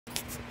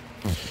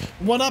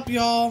What up,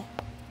 y'all?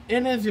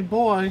 It is your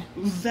boy,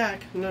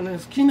 Zach, known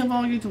as King of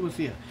all YouTubers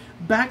here,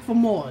 back for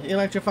more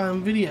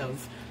electrifying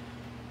videos.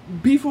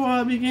 Before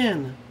I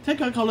begin,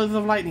 take our colors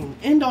of lightning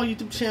and all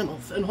YouTube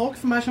channels and Hulk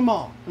smash them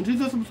all, and choose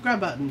the subscribe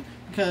button,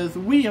 because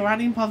we are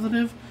adding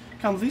positive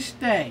comes each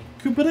day.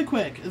 Cooper the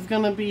Quick is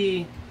going to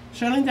be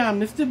shutting down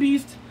Mr.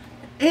 Beast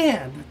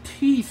and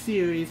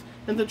T-Series,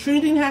 and the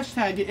trending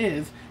hashtag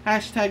is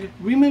hashtag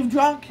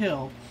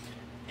 #RemoveDropKill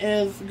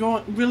is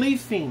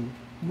releasing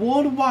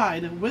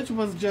worldwide, which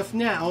was just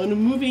now, and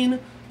removing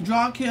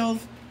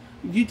Dropkill's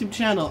YouTube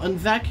channel. And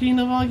Zach, King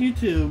of all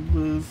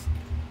YouTubers,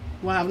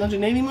 will have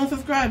 181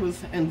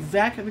 subscribers, and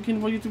Zach, the King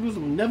of all YouTubers,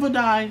 will never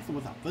die. So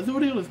without further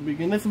ado, let's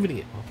begin this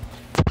video.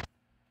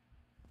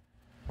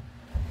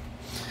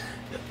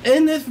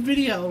 In this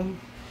video,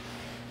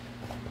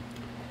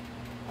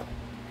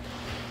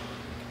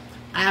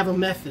 I have a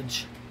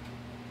message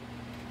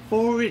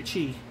for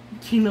Ritchie,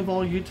 King of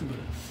all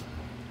YouTubers.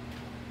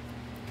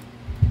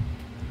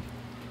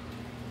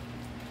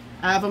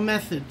 I have a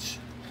message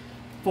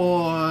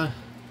for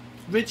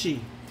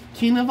Ritchie,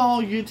 King of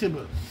all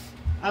YouTubers.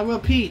 I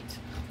repeat,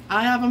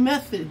 I have a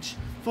message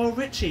for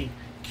Ritchie,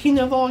 King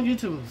of all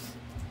YouTubers.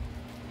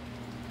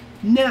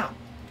 Now,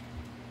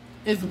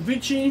 is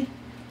Ritchie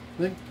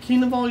the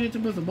King of all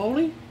YouTubers a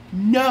bully?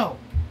 No.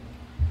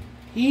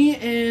 He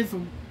is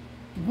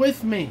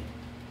with me.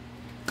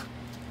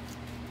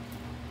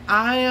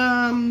 I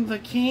am the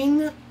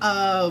king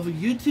of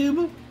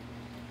YouTube,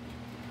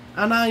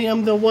 and I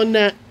am the one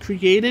that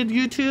created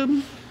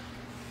YouTube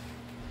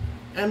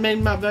and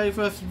made my very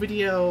first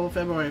video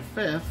February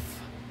 5th,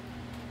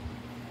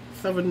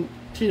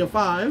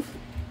 1705,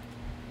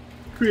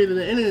 created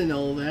the internet and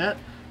all that.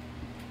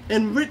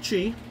 And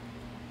Ritchie,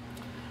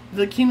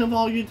 the King of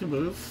all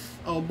YouTubers,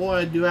 oh boy,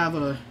 I do have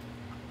a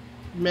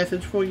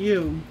message for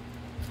you.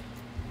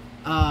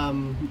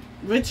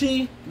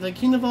 Ritchie, the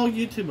King of all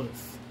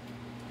YouTubers,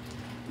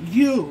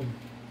 you,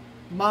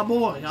 my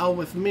boy, are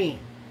with me,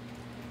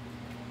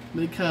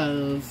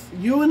 because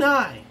you and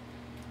I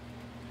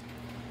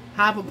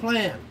have a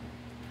plan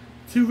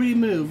to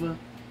remove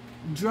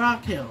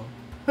Dropkill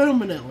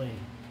permanently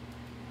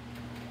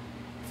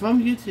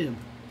from YouTube.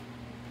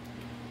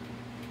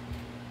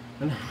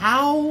 And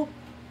how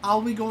are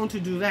we going to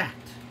do that?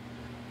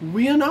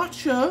 We are not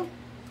sure,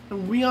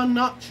 and we are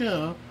not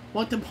sure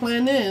what the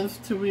plan is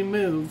to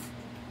remove.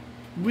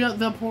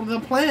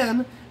 The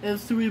plan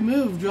is to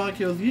remove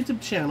Dropkill's YouTube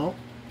channel,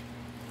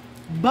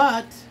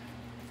 but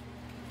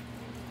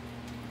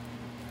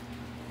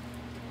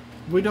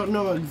we don't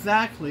know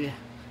exactly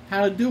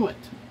how to do it.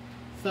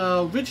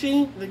 So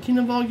Ritchie, the King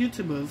of all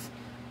YouTubers,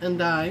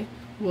 and I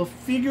will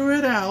figure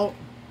it out,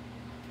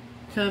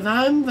 because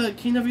I'm the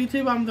King of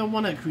YouTube. I'm the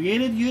one that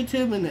created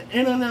YouTube and the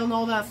internet and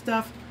all that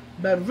stuff.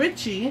 But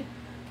Ritchie,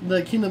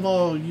 the King of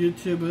all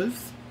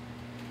YouTubers,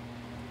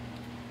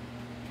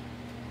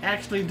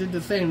 actually did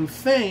the same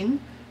thing,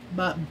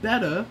 but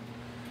better.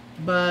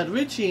 But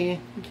Ritchie,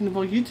 the King of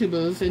all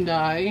YouTubers, and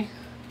I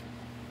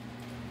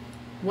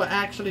will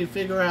actually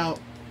figure out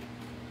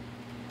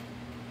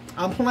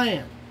a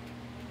plan,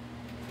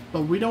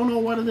 but we don't know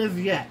what it is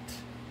yet.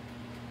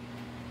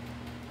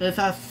 It's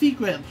a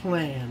secret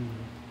plan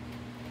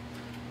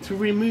to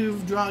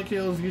remove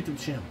Dropkill's YouTube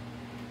channel.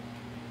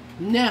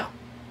 Now,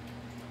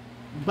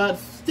 but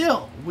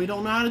still, we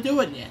don't know how to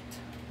do it yet.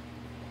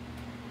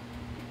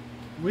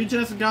 We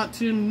just got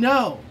to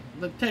know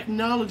the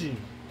technology.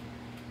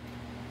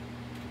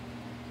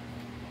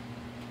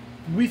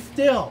 We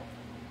still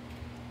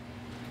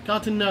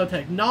got to know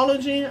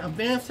technology,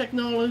 advanced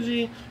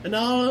technology, and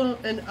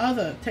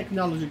other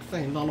technology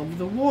things all over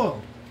the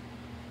world.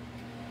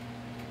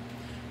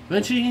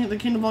 Ritchie, the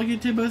King of all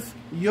YouTubers,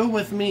 you're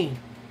with me.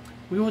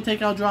 We will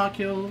take out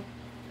Dropkill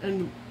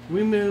and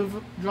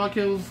remove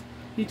Dropkill's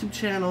YouTube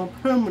channel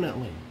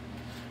permanently.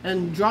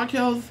 And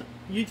Dropkill's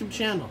YouTube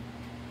channel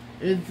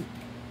is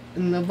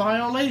in the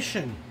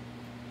violation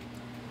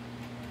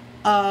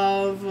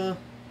of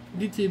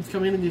YouTube's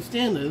community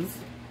standards,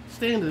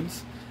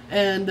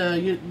 and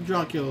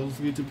Dropkill's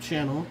YouTube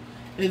channel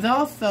is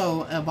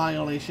also a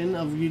violation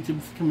of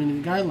YouTube's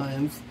community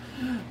guidelines,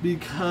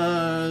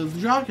 because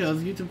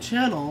Dropkill's YouTube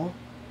channel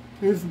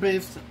is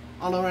based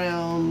on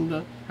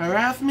around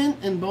harassment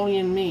and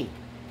bullying me,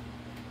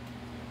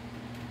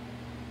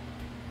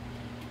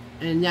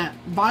 and that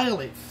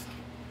violates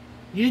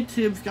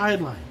YouTube's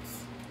guidelines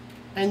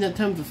and the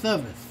terms of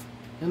service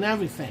and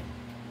everything.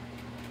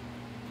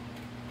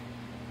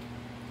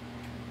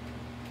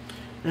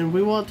 And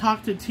we will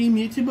talk to Team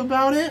YouTube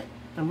about it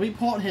and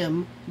report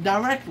him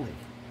directly.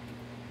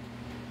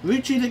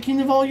 Ritchie, the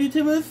King of all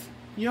YouTubers,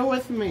 you're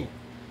with me.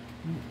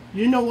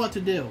 You know what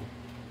to do.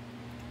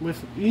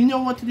 You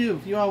know what to do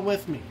if you are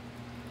with me.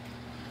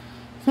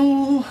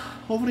 So,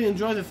 hopefully you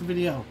enjoy this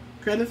video.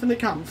 Credits in the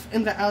comments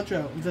in the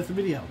outro of this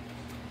video.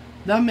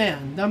 The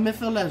man, the myth,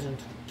 the legend,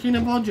 King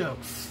of all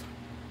jokes,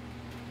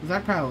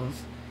 Zach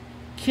Powers,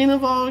 King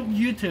of all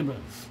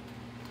YouTubers.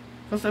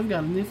 First ever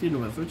God in this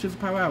universe, which is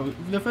Power.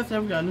 The first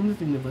ever God in this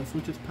universe,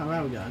 which is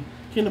Power God.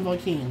 King of all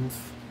kings.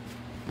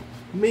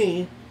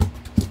 me,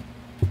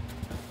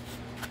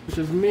 which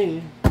is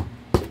me,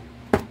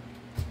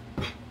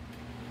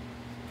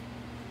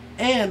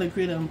 and the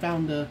creator and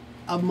founder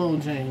of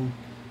Mojang,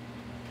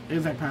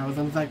 Zach Powers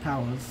and Zach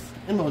Powers.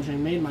 And Mojang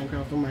made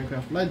Minecraft and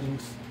Minecraft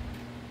Legends.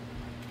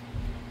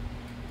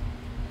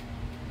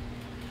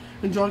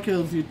 And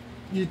Jarkill's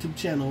YouTube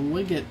channel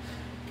will get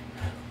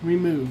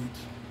removed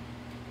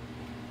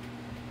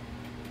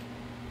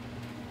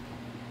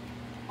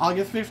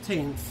August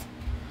 15th,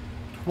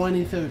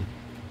 2030.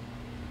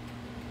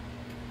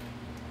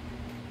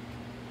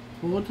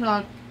 We'll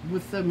talk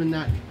with them in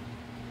that.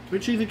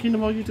 Ritchie, the King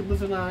of all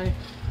YouTubers, and I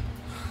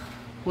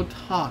will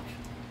talk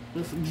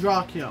with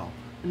Jarkill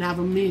and have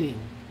a meeting.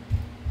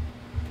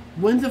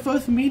 When's the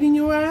first meeting,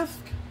 you ask?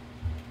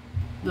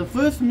 The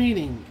first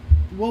meeting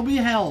will be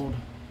held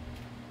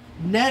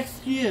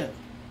next year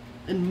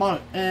in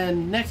March,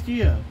 and next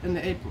year in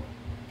April,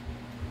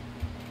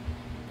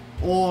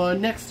 or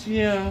next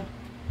year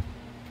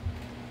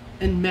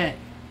in May,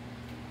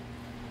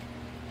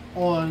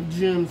 or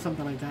June,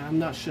 something like that. I'm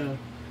not sure.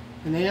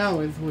 And they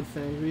always would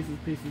say Reese's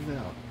Pieces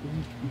out.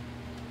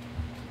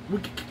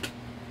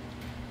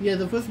 Yeah,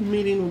 the first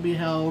meeting will be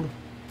held.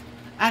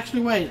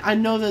 Actually, wait, I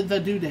know the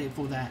due date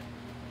for that.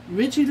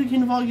 Ritchie, the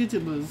King of all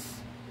YouTubers,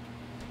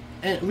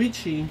 and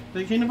Ritchie,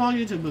 the King of all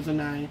YouTubers,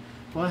 and I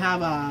will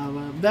have our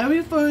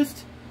very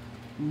first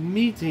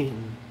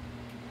meeting,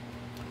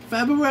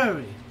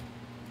 February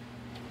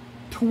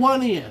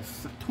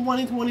 20th,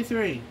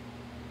 2023.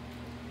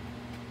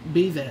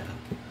 Be there.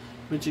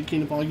 Ritchie,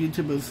 King of all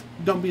YouTubers,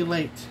 don't be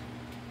late.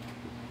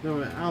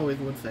 No, I always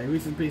would say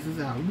Reese's Pieces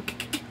out.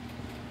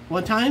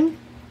 What time?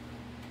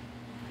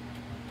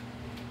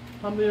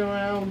 Probably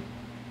around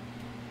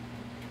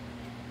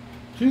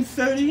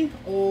 2:30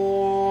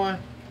 or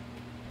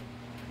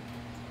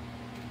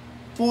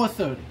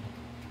 4:30.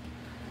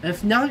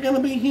 It's not gonna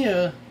be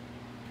here.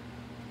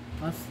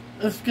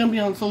 It's gonna be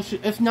on social.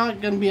 It's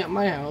not gonna be at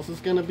my house.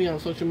 It's gonna be on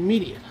social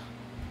media.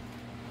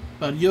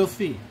 But you'll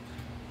see.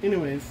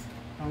 Anyways,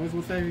 I always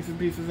will say Reese's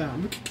Pieces out.